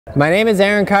My name is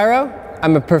Kyro.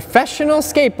 I'm a professional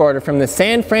skateboarder from the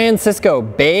San Francisco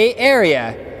Bay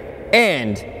Area,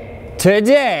 and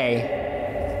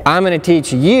today I'm going to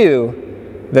teach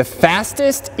you the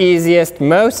fastest,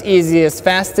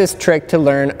 fastest trick to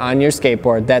learn on your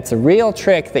skateboard. That's a real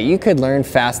trick that you could learn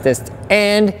fastest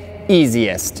and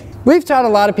easiest. We've taught a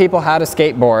lot of people how to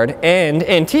skateboard, and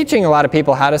in teaching a lot of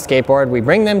people how to skateboard, we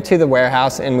bring them to the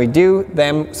warehouse and we do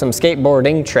them some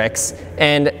skateboarding tricks,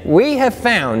 and we have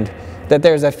found that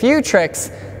there's a few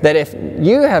tricks that if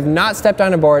you have not stepped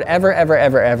on a board ever,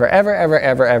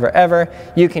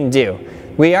 you can do.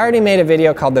 We already made a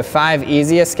video called the 5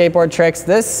 easiest skateboard tricks.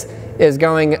 This is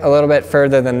going a little bit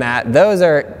further than that. Those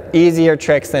are easier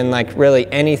tricks than like really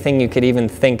anything you could even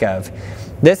think of.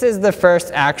 This is the first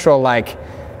actual, like,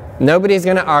 nobody's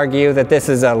gonna argue that this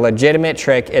is a legitimate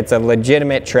trick. It's a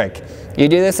legitimate trick. You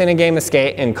do this in a game of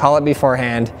skate and call it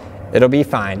beforehand, it'll be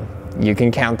fine. You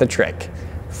can count the trick,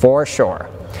 for sure.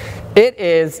 It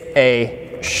is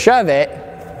a shove it,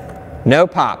 no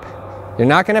pop. You're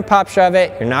not gonna pop shove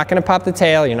it, you're not gonna pop the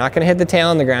tail, you're not gonna hit the tail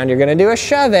on the ground, you're gonna do a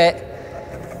shove it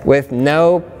with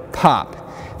no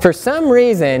pop. For some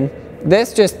reason,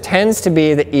 this just tends to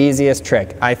be the easiest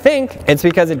trick. I think it's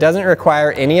because it doesn't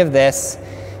require any of this.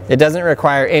 It doesn't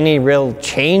require any real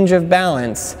change of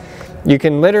balance. You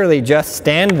can literally just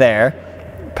stand there,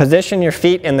 position your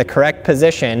feet in the correct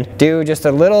position, do just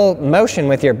a little motion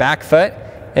with your back foot,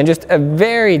 and just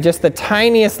the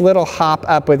tiniest little hop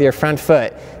up with your front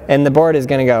foot, and the board is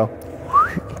gonna go,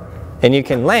 and you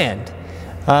can land.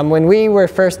 When we were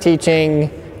first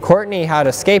teaching Courtney how to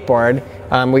skateboard,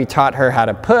 we taught her how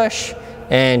to push,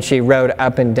 and she rode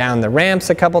up and down the ramps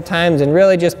a couple times and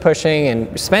really just pushing,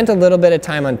 and spent a little bit of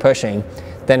time on pushing.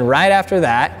 Then right after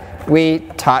that, we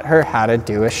taught her how to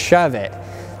do a shove it.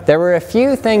 There were a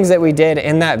few things that we did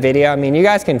in that video. I mean, you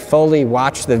guys can fully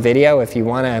watch the video if you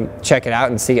want to check it out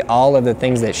and see all of the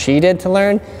things that she did to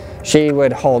learn. She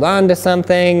would hold on to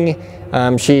something.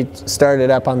 She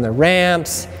started up on the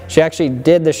ramps. She actually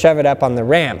did the shove it up on the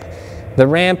ramp. The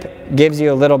ramp gives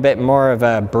you a little bit more of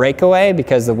a breakaway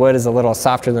because the wood is a little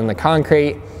softer than the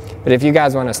concrete. But if you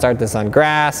guys want to start this on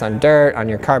grass, on dirt, on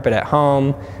your carpet at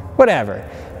home, whatever.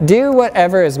 Do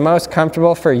whatever is most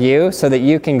comfortable for you so that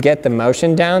you can get the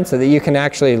motion down, so that you can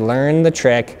actually learn the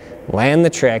trick, land the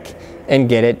trick, and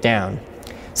get it down.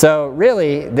 So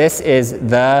really, this is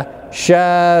the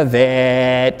shove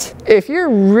it. If you're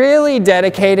really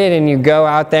dedicated and you go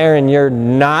out there and you're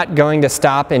not going to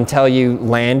stop until you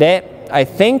land it, I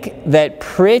think that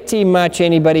pretty much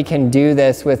anybody can do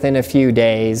this within a few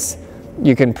days.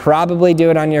 You can probably do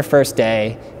it on your first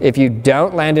day. If you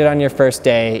don't land it on your first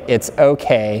day, it's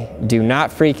okay. Do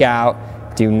not freak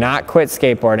out. Do not quit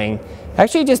skateboarding.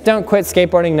 Actually, just don't quit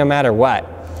skateboarding no matter what.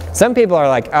 Some people are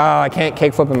like, oh, I can't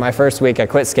kickflip in my first week, I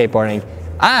quit skateboarding.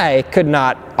 I could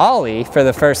not ollie for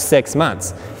the first 6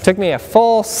 months. It took me a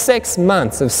full 6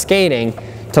 months of skating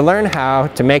to learn how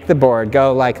to make the board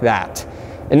go like that.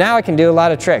 And now I can do a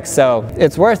lot of tricks, so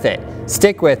it's worth it.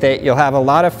 Stick with it, you'll have a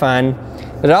lot of fun.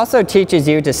 It also teaches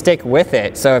you to stick with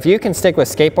it. So if you can stick with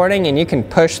skateboarding and you can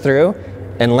push through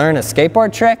and learn a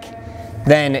skateboard trick,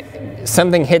 then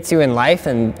something hits you in life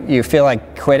and you feel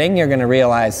like quitting, you're gonna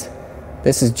realize,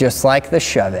 this is just like the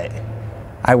shove it.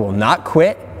 I will not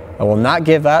quit, I will not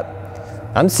give up.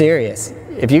 I'm serious.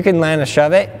 If you can land a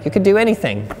shove it, you could do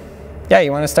anything. Yeah,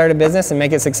 you wanna start a business and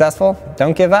make it successful?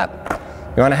 Don't give up.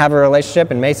 You wanna have a relationship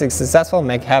and make it successful,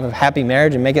 have a happy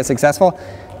marriage and make it successful?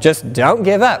 Just don't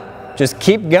give up. Just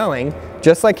keep going,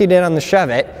 just like you did on the shove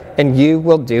it, and you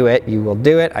will do it,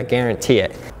 I guarantee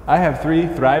it. I have 3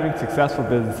 thriving, successful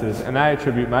businesses, and I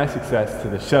attribute my success to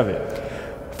the shove it.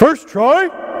 First try.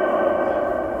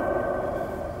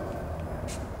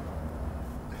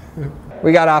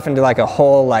 We got off into like a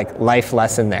whole life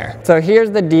lesson there. So here's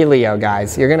the dealio,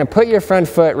 guys. You're gonna put your front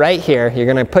foot right here, you're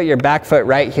gonna put your back foot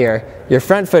right here. Your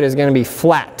front foot is gonna be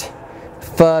flat.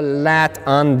 Flat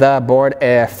on the board,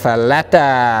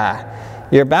 flatta.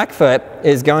 Your back foot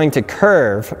is going to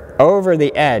curve over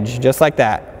the edge, just like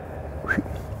that.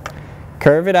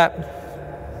 Curve it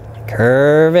up,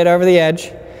 curve it over the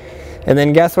edge, and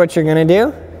then guess what you're gonna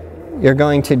do? You're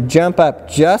going to jump up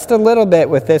just a little bit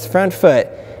with this front foot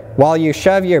while you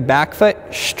shove your back foot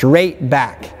straight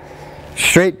back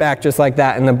just like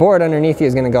that, and the board underneath you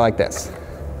is gonna go like this.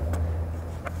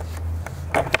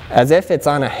 As if it's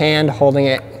on a hand holding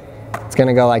it, it's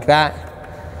gonna go like that.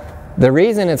 The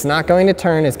reason it's not going to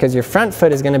turn is because your front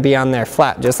foot is gonna be on there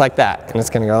flat, just like that, and it's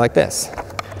gonna go like this.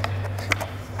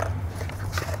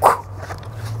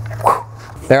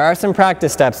 There are some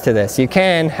practice steps to this. You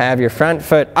can have your front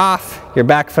foot off, your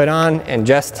back foot on, and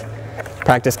just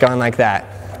practice going like that.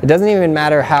 It doesn't even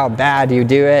matter how bad you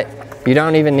do it. You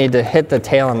don't even need to hit the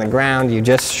tail on the ground. You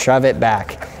just shove it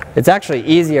back. It's actually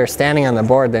easier standing on the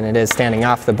board than it is standing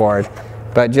off the board.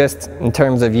 But just in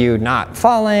terms of you not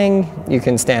falling, you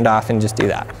can stand off and just do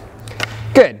that.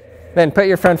 Good. Then put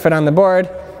your front foot on the board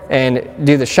and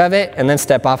do the shove it, and then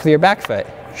step off with your back foot.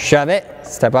 Shove it,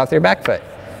 step off with your back foot.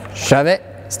 Shove it,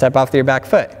 step off with your back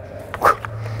foot.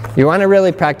 You want to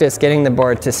really practice getting the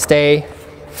board to stay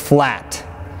flat.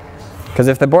 Because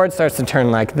if the board starts to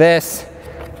turn like this,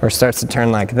 or starts to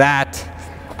turn like that,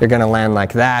 you're going to land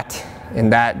like that,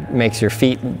 and that makes your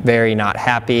feet very not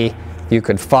happy. You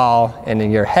could fall,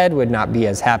 and your head would not be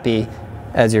as happy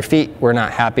as your feet were not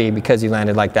happy because you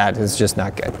landed like that. It's just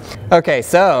not good. Okay,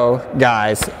 so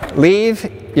guys,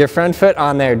 leave your front foot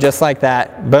on there just like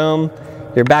that. Boom.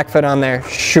 Your back foot on there.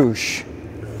 Shoosh.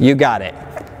 You got it.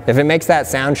 If it makes that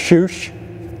sound, shoosh,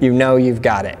 you know you've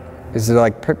got it. This is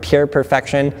like pure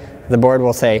perfection. The board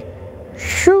will say,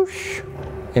 shoosh.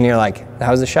 And you're like, that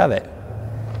was a shove it.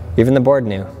 Even the board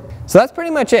knew. So that's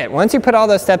pretty much it. Once you put all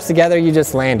those steps together, you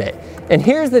just land it. And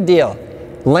here's the deal.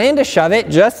 Land a shove it,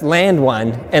 just land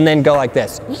one, and then go like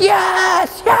this.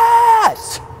 Yes,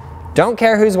 yes! Don't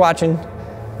care who's watching.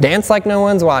 Dance like no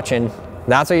one's watching.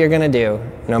 That's what you're gonna do.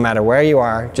 No matter where you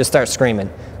are, just start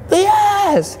screaming.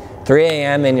 Yes! 3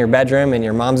 a.m. in your bedroom and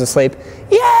your mom's asleep.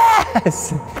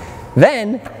 Yes!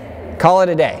 Then, call it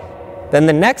a day. Then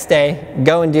the next day,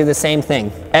 go and do the same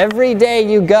thing. Every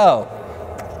day you go.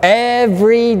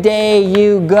 Every day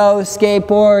you go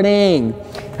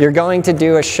skateboarding. You're going to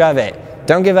do a shove it.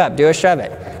 Don't give up, do a shove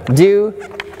it. Do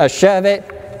a shove it.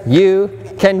 You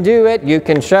can do it, you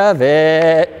can shove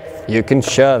it. You can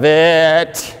shove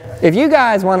it. If you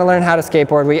guys want to learn how to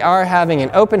skateboard, we are having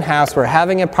an open house, we're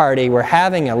having a party, we're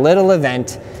having a little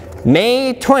event.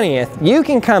 May 20th, you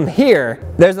can come here.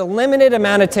 There's a limited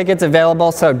amount of tickets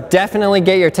available, so definitely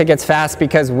get your tickets fast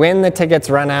because when the tickets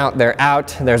run out, they're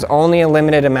out. There's only a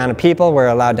limited amount of people we're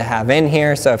allowed to have in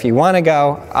here, so if you want to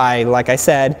go, like I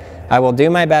said, I will do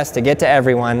my best to get to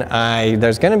everyone.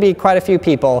 There's going to be quite a few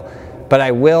people, but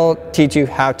I will teach you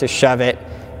how to shove it.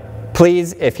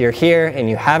 Please, if you're here and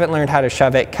you haven't learned how to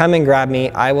shove it, come and grab me.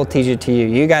 I will teach it to you.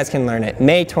 You guys can learn it.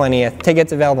 May 20th,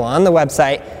 tickets available on the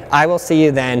website. I will see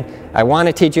you then. I want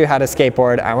to teach you how to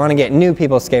skateboard. I want to get new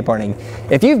people skateboarding.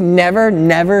 If you've never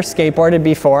skateboarded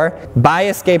before, buy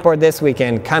a skateboard this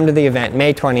weekend. Come to the event,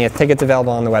 May 20th. Tickets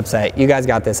available on the website. You guys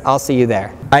got this. I'll see you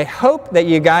there. I hope that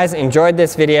you guys enjoyed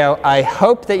this video. I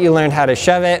hope that you learned how to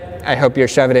shove it. I hope your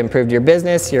shove it improved your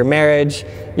business, your marriage,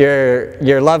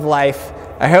 your love life.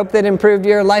 I hope that improved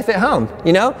your life at home.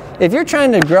 You know, if you're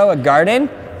trying to grow a garden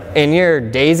and your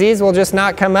daisies will just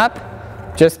not come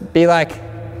up, just be like,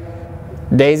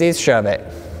 daisies, shove it.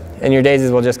 And your daisies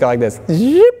will just go like this.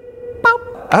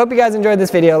 I hope you guys enjoyed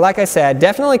this video. Like I said,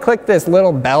 definitely click this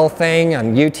little bell thing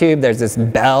on YouTube. There's this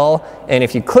bell, and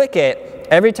if you click it,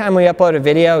 every time we upload a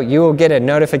video, you will get a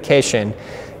notification.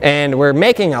 And we're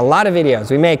making a lot of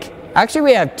videos. Actually,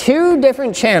 we have 2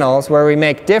 different channels where we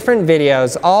make different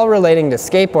videos, all relating to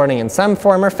skateboarding in some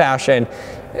form or fashion,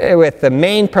 with the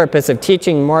main purpose of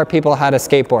teaching more people how to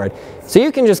skateboard. So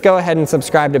you can just go ahead and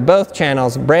subscribe to both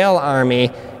channels, Braille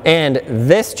Army and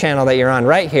this channel that you're on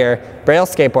right here, Braille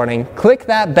Skateboarding. Click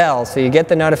that bell so you get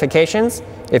the notifications.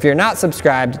 If you're not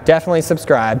subscribed, definitely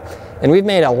subscribe. And we've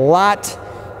made a lot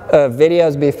of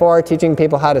videos before teaching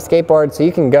people how to skateboard, so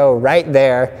you can go right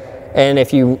there. And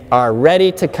if you are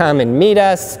ready to come and meet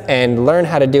us and learn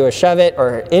how to do a shove it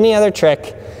or any other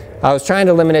trick, I was trying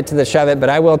to limit it to the shove it, but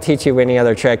I will teach you any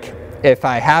other trick if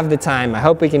I have the time. I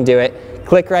hope we can do it.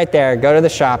 Click right there, go to the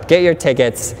shop, get your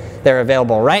tickets. They're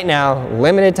available right now,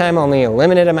 limited time only, a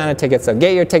limited amount of tickets. So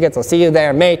get your tickets, I'll see you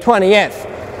there May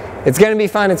 20th. It's gonna be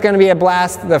fun, it's gonna be a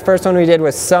blast. The first one we did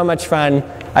was so much fun.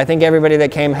 I think everybody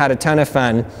that came had a ton of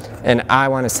fun, and I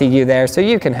wanna see you there so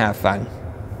you can have fun.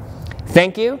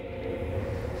 Thank you.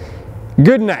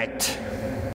 Good night.